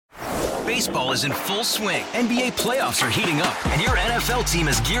Baseball is in full swing. NBA playoffs are heating up, and your NFL team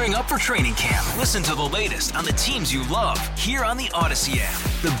is gearing up for training camp. Listen to the latest on the teams you love here on the Odyssey app.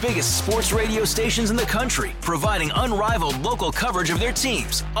 The biggest sports radio stations in the country, providing unrivaled local coverage of their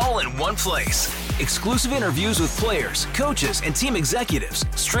teams, all in one place. Exclusive interviews with players, coaches, and team executives,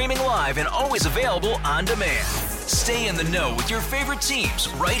 streaming live and always available on demand. Stay in the know with your favorite teams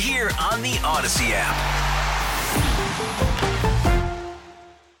right here on the Odyssey app.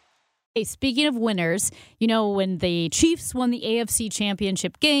 Hey, speaking of winners, you know, when the Chiefs won the AFC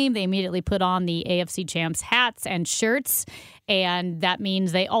Championship game, they immediately put on the AFC Champs hats and shirts, and that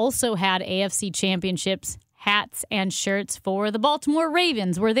means they also had AFC Championships hats and shirts for the Baltimore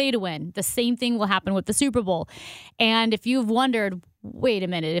Ravens, were they to win. The same thing will happen with the Super Bowl. And if you've wondered, wait a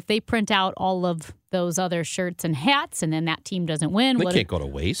minute, if they print out all of those other shirts and hats and then that team doesn't win, they can't go to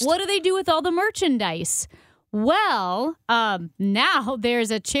waste. What do they do with all the merchandise? Well, now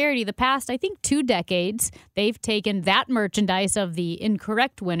there's a charity. The past, I think, 2 decades, they've taken that merchandise of the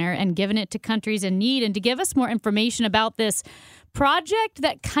incorrect winner and given it to countries in need. And to give us more information about this project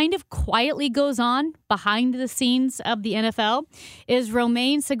that kind of quietly goes on behind the scenes of the NFL is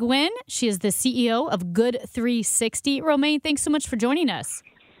Romaine Seguin. She is the CEO of Good 360. Romaine, thanks so much for joining us.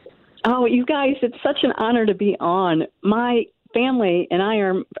 Oh, you guys, it's such an honor to be on. My family and I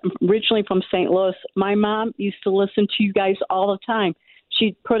are originally from St. Louis. My mom used to listen to you guys all the time.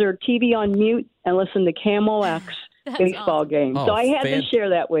 She'd put her TV on mute and listen to Camel X baseball games. So I had to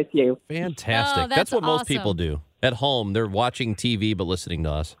share that with you. Fantastic. Oh, that's what most awesome. people do. At home, they're watching TV but listening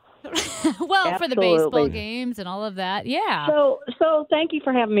to us. Well, Absolutely. for the baseball games and all of that, yeah. So thank you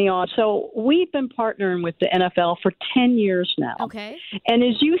for having me on. So we've been partnering with the NFL for 10 years now. Okay. And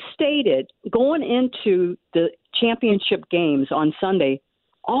as you stated, going into the championship games on Sunday,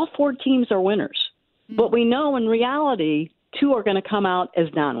 all 4 teams are winners. Mm-hmm. But we know in reality, 2 are going to come out as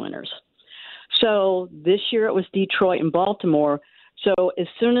non-winners. So this year it was Detroit and Baltimore. So as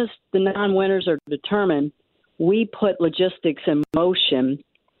soon as the non-winners are determined, we put logistics in motion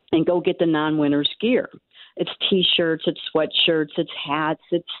and go get the non-winners gear. It's T-shirts, it's sweatshirts, it's hats,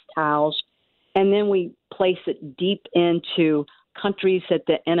 it's towels. And then we place it deep into countries that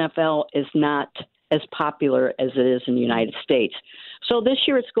the NFL is not as popular as it is in the United States. So this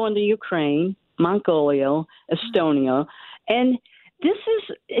year it's going to Ukraine, Mongolia, Estonia, and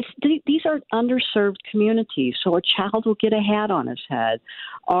these are underserved communities. So a child will get a hat on his head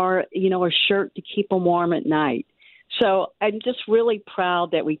or, a shirt to keep him warm at night. So I'm just really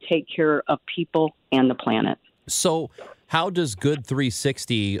proud that we take care of people and the planet. So how does Good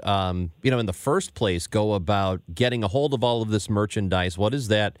 360, in the first place, go about getting a hold of all of this merchandise? What's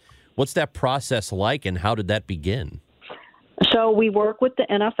that process like, and how did that begin? So we work with the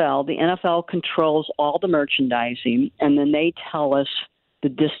NFL. The NFL controls all the merchandising, and then they tell us the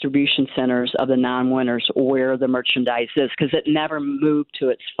distribution centers of the non-winners where the merchandise is, because it never moved to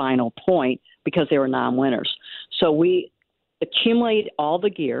its final point because they were non-winners. So we accumulate all the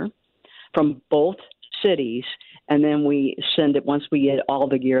gear from both cities, and then we send it. Once we get all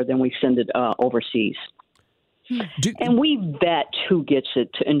the gear, then we send it overseas. And we vet who gets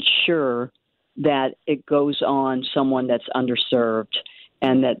it to ensure that it goes on someone that's underserved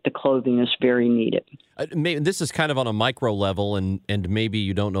and that the clothing is very needed. This is kind of on a micro level, and maybe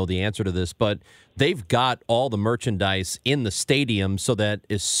you don't know the answer to this, but they've got all the merchandise in the stadium so that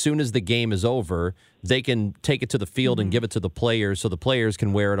as soon as the game is over, they can take it to the field and give it to the players so the players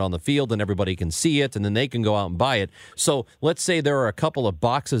can wear it on the field and everybody can see it, and then they can go out and buy it. So let's say there are a couple of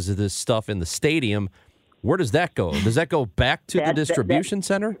boxes of this stuff in the stadium. Where does that go? Does that go back to the distribution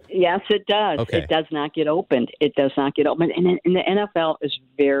center? Yes, it does. Okay. It does not get opened. And the NFL is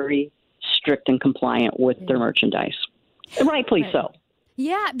very strict and compliant with their merchandise. And rightfully so.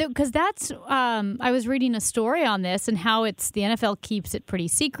 Yeah, because that's, I was reading a story on this and how the NFL keeps it pretty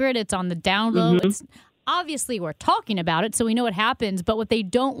secret. It's on the down low. It's obviously we're talking about it, so we know what happens. But what they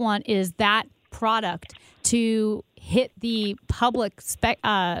don't want is that product to hit the public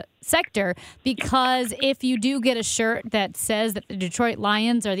sector, because if you do get a shirt that says that the Detroit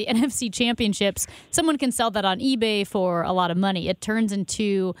Lions are the NFC Championships, someone can sell that on eBay for a lot of money. It turns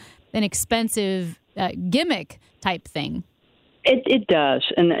into an expensive gimmick type thing. It does,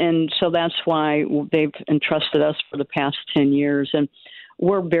 and so that's why they've entrusted us for the past 10 years, and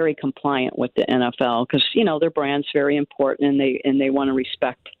we're very compliant with the NFL because their brand's very important, and they want to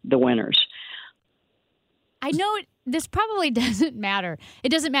respect the winners. I know this probably doesn't matter. It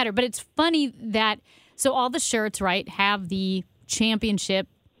doesn't matter, but it's funny that all the shirts, right, have the championship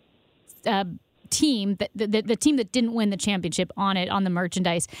team, the team that didn't win the championship on it, on the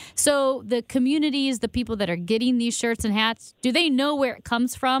merchandise. So the communities, the people that are getting these shirts and hats, do they know where it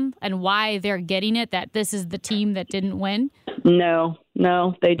comes from and why they're getting it, that this is the team that didn't win? No,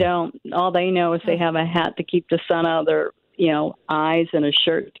 they don't. All they know is they have a hat to keep the sun out of their, eyes and a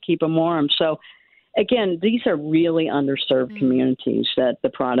shirt to keep them warm. So, again, these are really underserved communities that the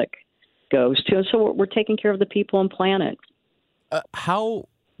product goes to. And so we're taking care of the people and planet. How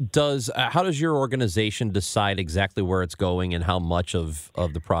does your organization decide exactly where it's going and how much of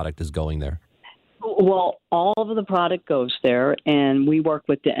the product is going there? Well, all of the product goes there, and we work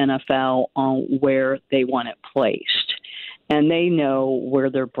with the NFL on where they want it placed. And they know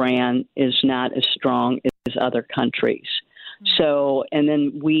where their brand is not as strong as other countries. So, and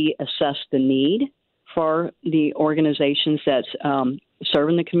then we assess the need for the organizations that serve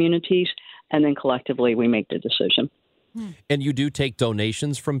in the communities, and then collectively we make the decision. And you do take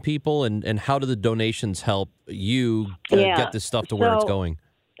donations from people, and how do the donations help you get this stuff to where it's going?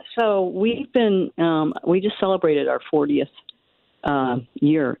 So we've been, we just celebrated our 40th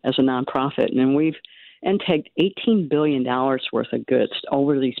year as a nonprofit, and we've tagged $18 billion worth of goods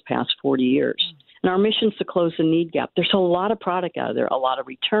over these past 40 years. And our mission is to close the need gap. There's a lot of product out there, a lot of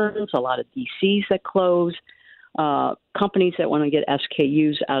returns, a lot of DCs that close, companies that want to get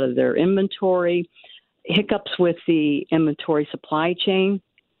SKUs out of their inventory, hiccups with the inventory supply chain.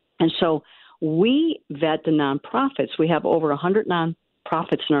 And so we vet the nonprofits. We have over 100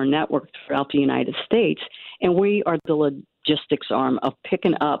 nonprofits in our network throughout the United States, and we are the logistics arm of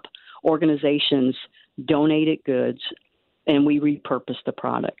picking up organizations' donated goods, and we repurpose the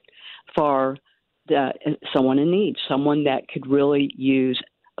product for someone in need, someone that could really use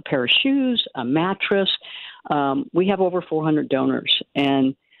a pair of shoes, a mattress. We have over 400 donors,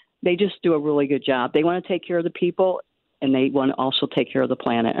 and they just do a really good job. They want to take care of the people, and they want to also take care of the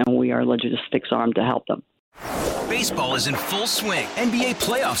planet, and we are a logistics arm to help them. Baseball is in full swing. NBA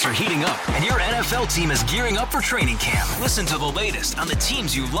playoffs are heating up, and your NFL team is gearing up for training camp. Listen to the latest on the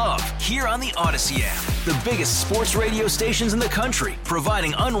teams you love here on the Odyssey app. The biggest sports radio stations in the country,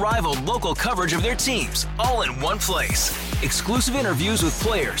 providing unrivaled local coverage of their teams, all in one place. Exclusive interviews with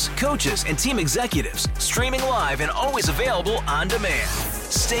players, coaches, and team executives, streaming live and always available on demand.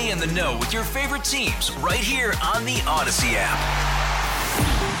 Stay in the know with your favorite teams right here on the Odyssey app.